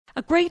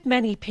A great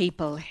many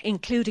people,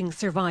 including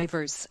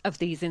survivors of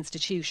these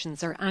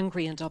institutions, are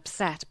angry and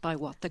upset by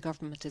what the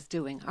government is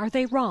doing. Are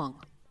they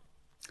wrong?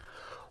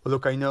 Well,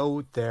 look, I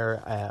know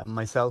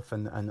myself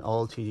and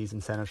all TDs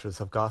and senators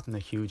have gotten a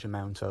huge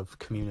amount of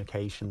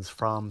communications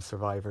from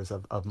survivors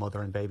of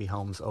mother and baby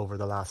homes over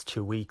the last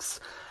 2 weeks.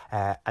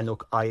 And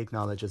look, I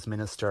acknowledge as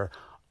Minister,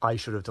 I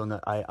should have done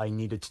it. I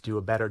needed to do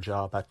a better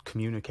job at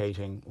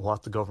communicating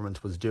what the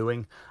government was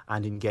doing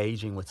and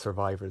engaging with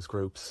survivors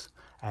groups.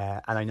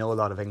 And I know a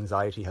lot of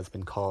anxiety has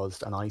been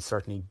caused, and I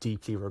certainly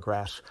deeply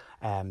regret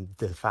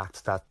the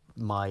fact that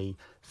my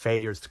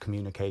failures to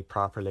communicate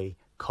properly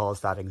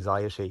caused that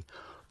anxiety.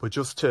 But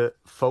just to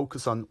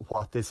focus on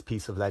what this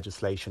piece of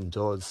legislation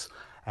does,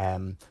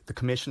 the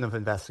Commission of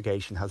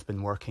Investigation has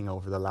been working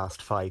over the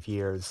last 5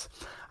 years,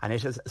 and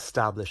it has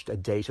established a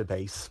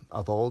database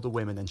of all the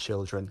women and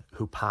children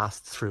who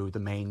passed through the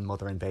main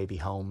mother and baby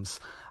homes,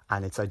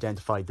 and it's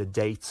identified the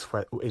dates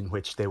in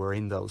which they were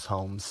in those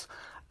homes.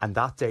 And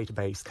that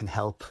database can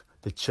help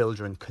the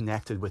children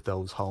connected with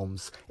those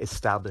homes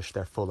establish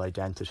their full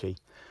identity.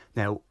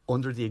 Now,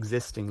 under the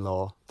existing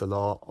law, the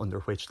law under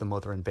which the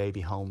mother and baby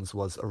homes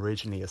was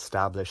originally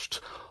established,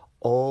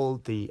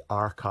 all the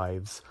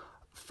archives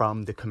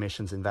from the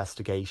Commission's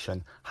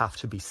investigation have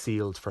to be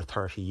sealed for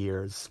 30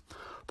 years.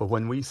 But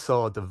when we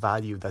saw the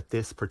value that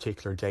this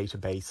particular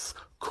database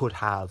could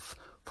have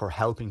for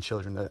helping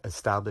children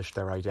establish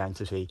their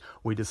identity,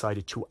 we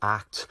decided to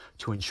act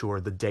to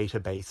ensure the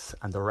database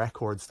and the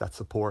records that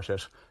support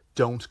it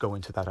don't go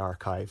into that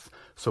archive.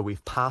 So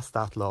we've passed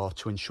that law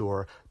to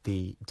ensure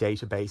the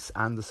database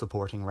and the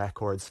supporting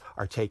records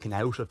are taken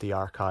out of the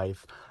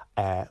archive.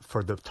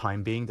 For the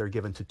time being, they're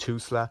given to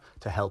TUSLA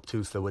to help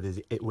TUSLA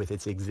with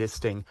its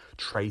existing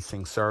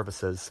tracing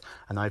services.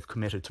 And I've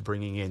committed to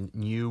bringing in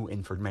new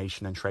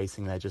information and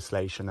tracing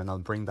legislation, and I'll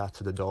bring that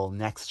to the Dáil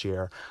next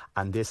year.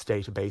 And this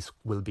database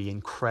will be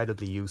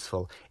incredibly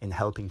useful in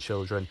helping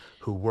children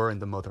who were in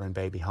the mother and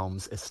baby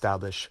homes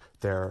establish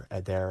their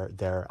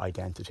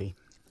identity.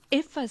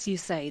 If, as you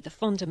say, the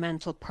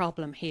fundamental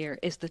problem here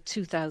is the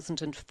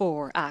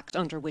 2004 Act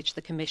under which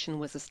the Commission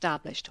was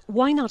established,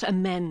 why not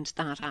amend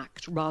that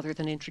Act rather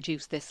than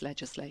introduce this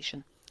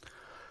legislation?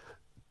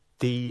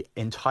 The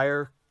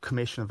entire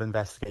Commission of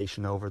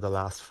Investigation over the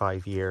last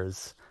 5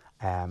 years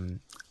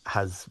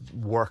has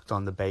worked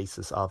on the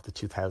basis of the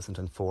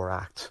 2004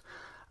 Act.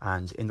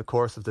 And in the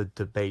course of the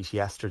debate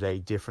yesterday,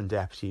 different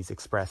deputies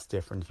expressed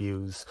different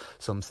views.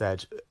 Some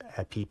said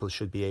people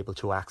should be able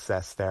to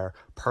access their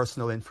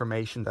personal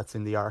information that's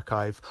in the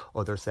archive.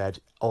 Others said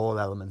all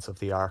elements of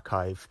the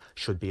archive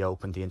should be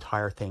opened. The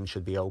entire thing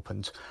should be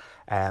opened.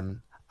 And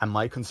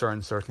my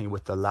concern certainly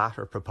with the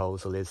latter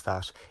proposal is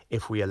that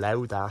if we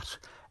allow that,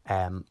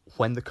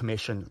 when the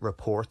Commission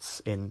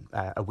reports in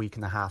a week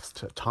and a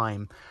half's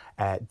time,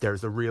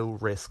 there's a real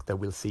risk that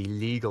we'll see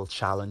legal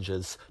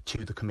challenges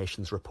to the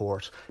Commission's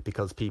report,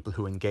 because people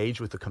who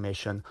engage with the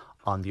Commission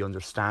on the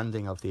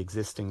understanding of the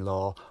existing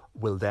law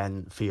will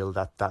then feel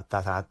that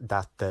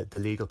the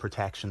legal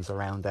protections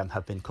around them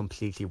have been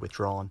completely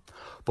withdrawn.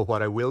 But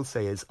what I will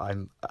say is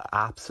I'm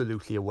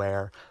absolutely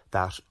aware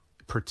that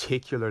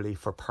particularly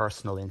for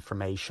personal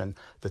information,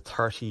 the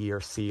 30-year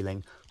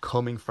ceiling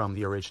coming from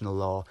the original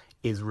law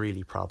is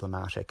really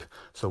problematic.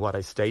 So what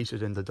I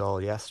stated in the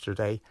Dáil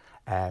yesterday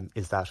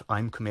is that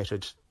I'm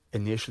committed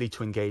initially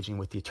to engaging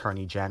with the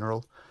Attorney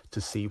General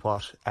to see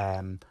what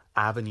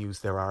avenues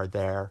there are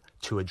there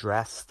to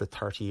address the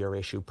 30-year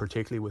issue,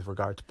 particularly with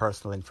regard to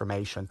personal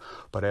information.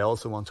 But I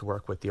also want to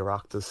work with the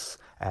Oireachtas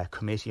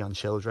Committee on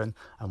Children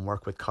and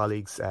work with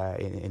colleagues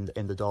in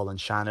the Dáil and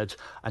Seanad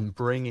and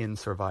bring in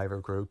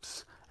survivor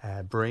groups,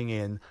 bring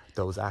in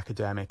those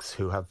academics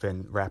who have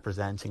been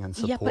representing and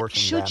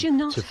supporting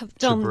them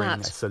to bring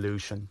a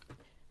solution.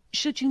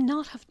 Should you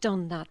not have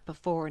done that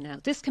before now?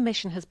 This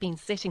Commission has been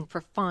sitting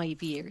for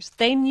 5 years.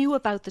 They knew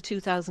about the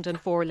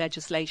 2004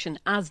 legislation,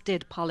 as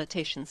did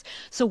politicians.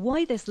 So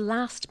why this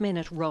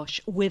last-minute rush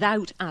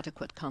without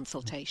adequate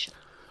consultation?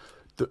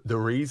 The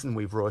reason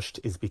we've rushed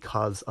is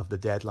because of the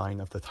deadline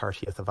of the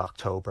 30th of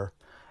October.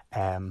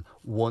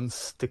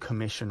 Once the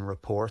Commission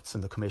reports,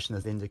 and the Commission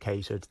has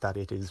indicated that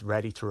it is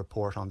ready to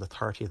report on the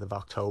 30th of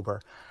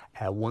October,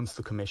 once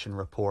the Commission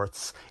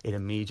reports, it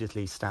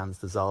immediately stands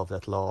dissolved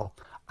at law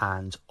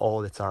and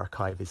all its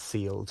archive is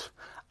sealed.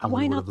 And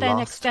why not then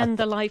extend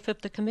the life of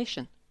the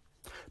Commission?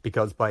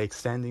 Because by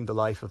extending the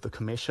life of the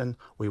Commission,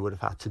 we would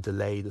have had to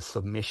delay the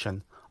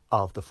submission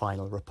of the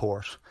final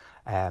report.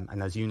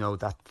 And as you know,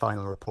 that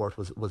final report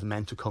was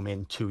meant to come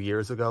in 2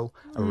 years ago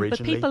originally.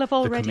 But people have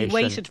already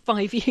waited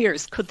 5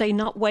 years. Could they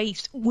not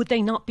wait? Would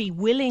they not be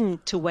willing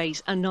to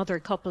wait another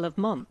couple of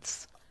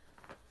months?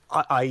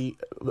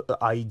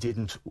 I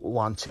didn't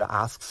want to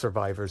ask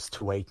survivors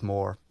to wait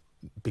more,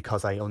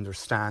 because I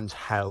understand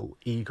how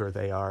eager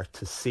they are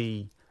to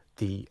see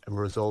the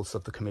results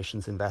of the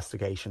Commission's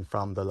investigation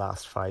from the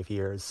last 5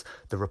 years.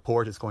 The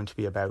report is going to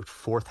be about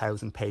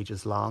 4,000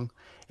 pages long.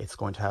 It's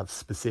going to have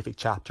specific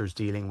chapters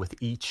dealing with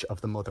each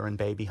of the mother and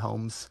baby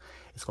homes.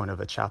 It's going to have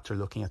a chapter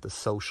looking at the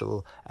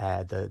social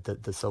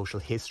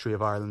history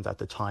of Ireland at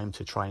the time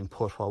to try and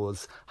put what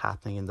was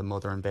happening in the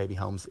mother and baby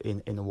homes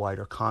in a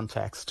wider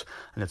context.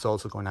 And it's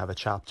also going to have a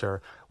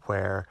chapter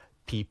where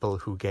people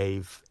who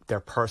gave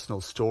their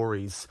personal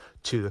stories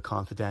to the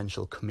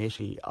confidential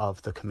committee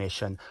of the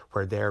Commission,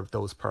 where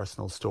those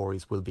personal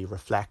stories will be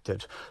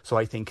reflected. So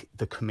I think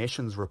the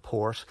Commission's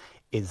report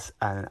is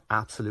an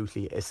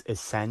absolutely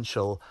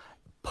essential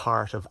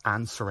part of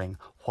answering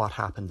what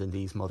happened in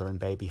these mother and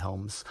baby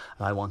homes.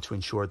 And I want to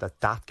ensure that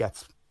that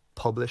gets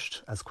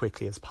published as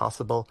quickly as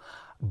possible.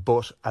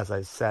 But as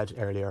I said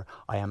earlier,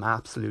 I am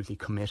absolutely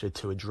committed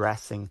to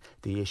addressing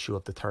the issue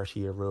of the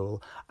 30-year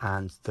rule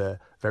and the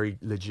very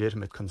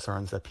legitimate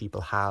concerns that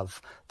people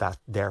have that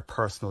their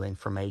personal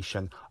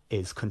information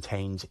is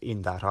contained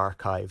in that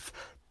archive.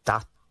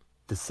 That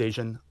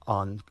decision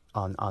on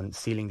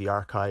sealing the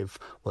archive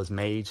was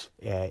made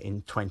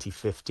in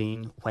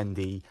 2015 when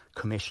the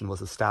Commission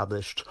was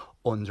established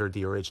under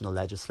the original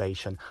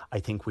legislation. I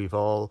think we've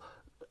all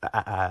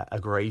a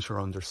greater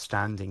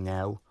understanding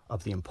now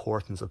of the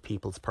importance of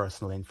people's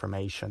personal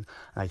information.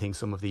 And I think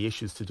some of the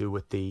issues to do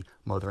with the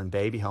Mother and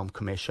Baby Home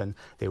Commission,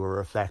 they were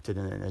reflected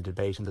in a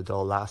debate in the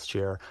Dáil last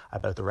year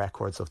about the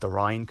records of the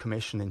Ryan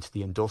Commission into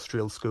the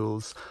industrial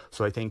schools.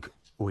 So I think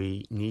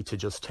we need to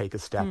just take a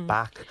step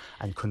back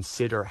and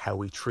consider how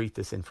we treat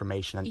this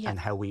information and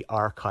how we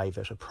archive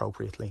it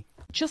appropriately.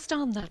 Just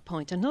on that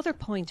point, another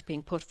point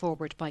being put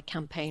forward by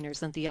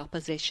campaigners and the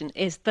opposition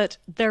is that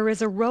there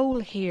is a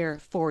role here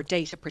for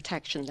data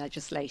protection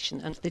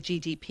legislation and the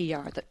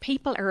GDPR, that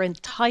people are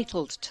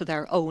entitled to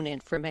their own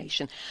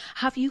information.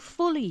 Have you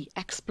fully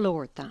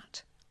explored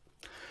that?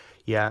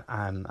 Yeah,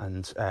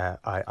 and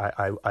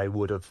I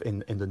would have,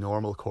 in the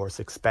normal course,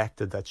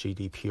 expected that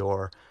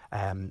GDPR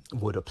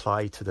would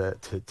apply to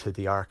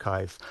the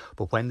archive.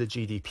 But when the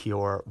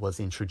GDPR was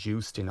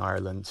introduced in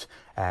Ireland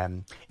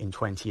in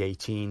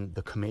 2018,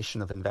 the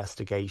Commission of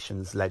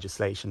Investigations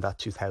legislation, that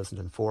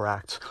 2004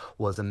 Act,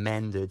 was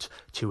amended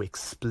to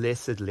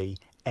explicitly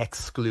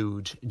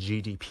exclude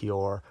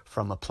GDPR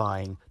from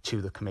applying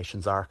to the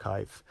Commission's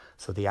archive.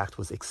 So the Act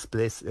was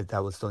explicit,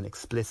 that was done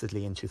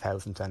explicitly in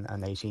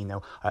 2018.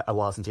 Now, I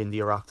wasn't in the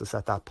Oireachtas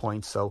at that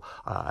point, so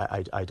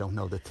I don't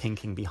know the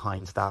thinking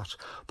behind that,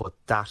 but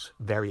that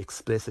very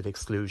explicit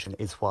exclusion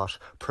is what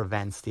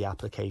prevents the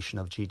application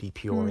of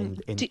GDPR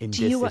in this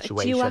situation.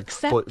 Do you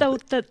accept, though,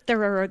 that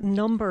there are a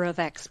number of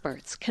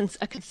experts,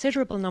 a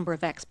considerable number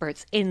of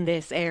experts in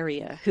this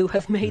area who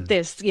have made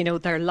this,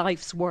 their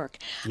life's work,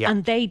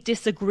 and they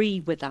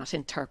disagree with that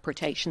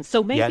interpretation?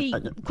 So maybe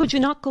could you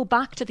not go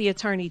back to the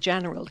Attorney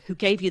General who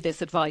gave you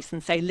this advice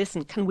and say,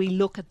 listen, can we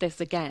look at this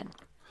again?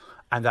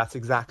 And that's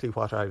exactly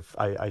what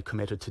I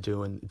committed to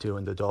doing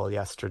the Dáil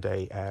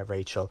yesterday,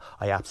 Rachel.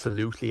 I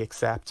absolutely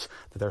accept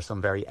that there are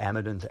some very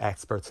eminent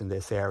experts in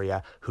this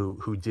area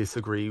who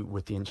disagree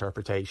with the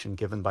interpretation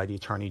given by the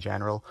Attorney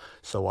General.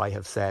 So I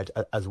have said,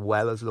 as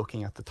well as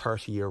looking at the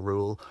 30-year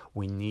rule,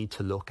 we need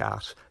to look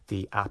at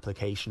the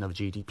application of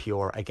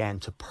GDPR, again,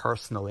 to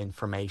personal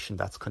information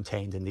that's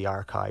contained in the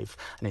archive.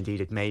 And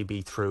indeed, it may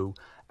be through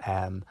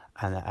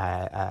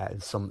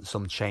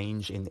some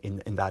change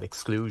in that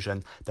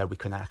exclusion that we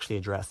can actually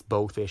address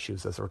both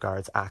issues as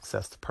regards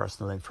access to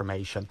personal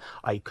information.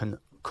 I can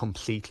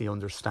completely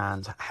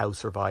understand how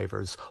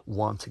survivors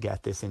want to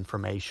get this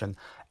information.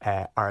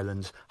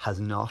 Ireland has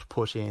not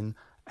put in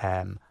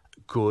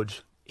good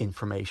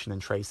information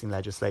and tracing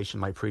legislation.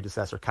 My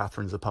predecessor,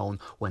 Catherine Zappone,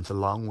 went a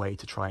long way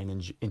to try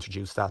and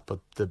introduce that, but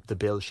the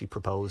bill she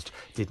proposed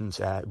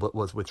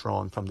was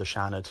withdrawn from the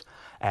Seanad.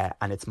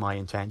 And it's my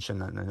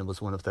intention, and it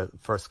was one of the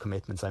first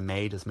commitments I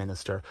made as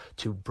Minister,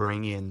 to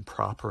bring in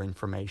proper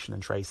information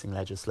and tracing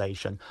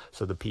legislation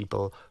so the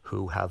people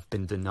who have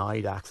been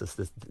denied access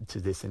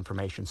to this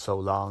information so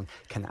long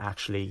can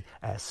actually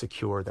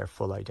secure their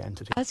full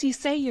identity. As you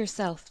say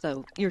yourself,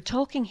 though, you're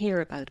talking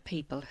here about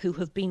people who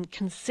have been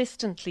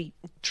consistently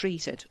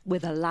treated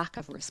with a lack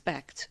of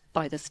respect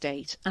by the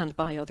state and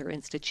by other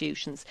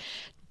institutions.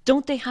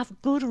 Don't they have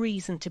good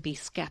reason to be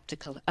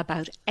sceptical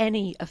about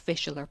any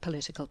official or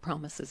political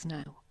promises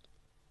now?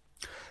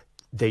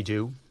 They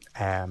do.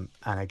 And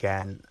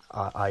again,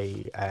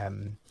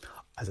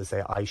 as I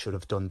say, I should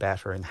have done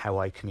better in how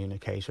I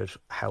communicated,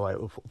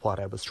 what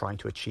I was trying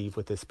to achieve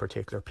with this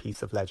particular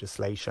piece of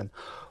legislation.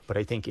 But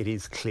I think it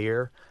is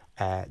clear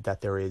that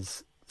there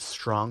is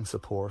strong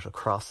support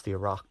across the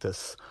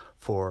Oireachtas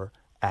for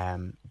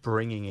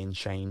bringing in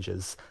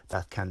changes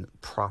that can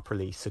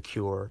properly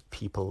secure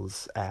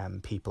people's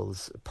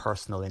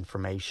personal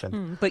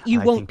information. But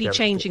you won't be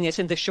changing it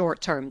in the short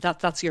term.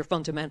 That's your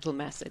fundamental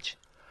message.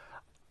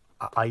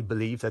 I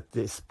believe that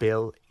this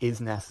bill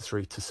is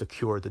necessary to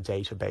secure the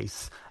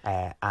database,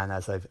 and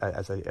as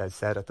I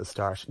said at the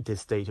start,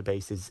 this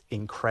database is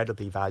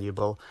incredibly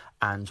valuable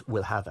and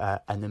will have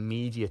an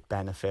immediate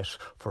benefit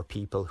for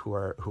people who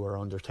are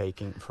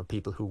undertaking, for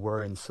people who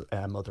were in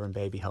mother and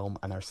baby home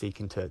and are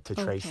seeking to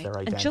trace their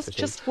identity. And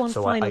just one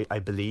so final... I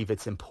believe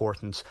it's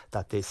important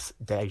that this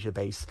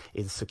database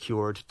is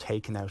secured,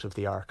 taken out of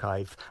the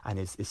archive, and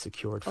is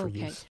secured for use.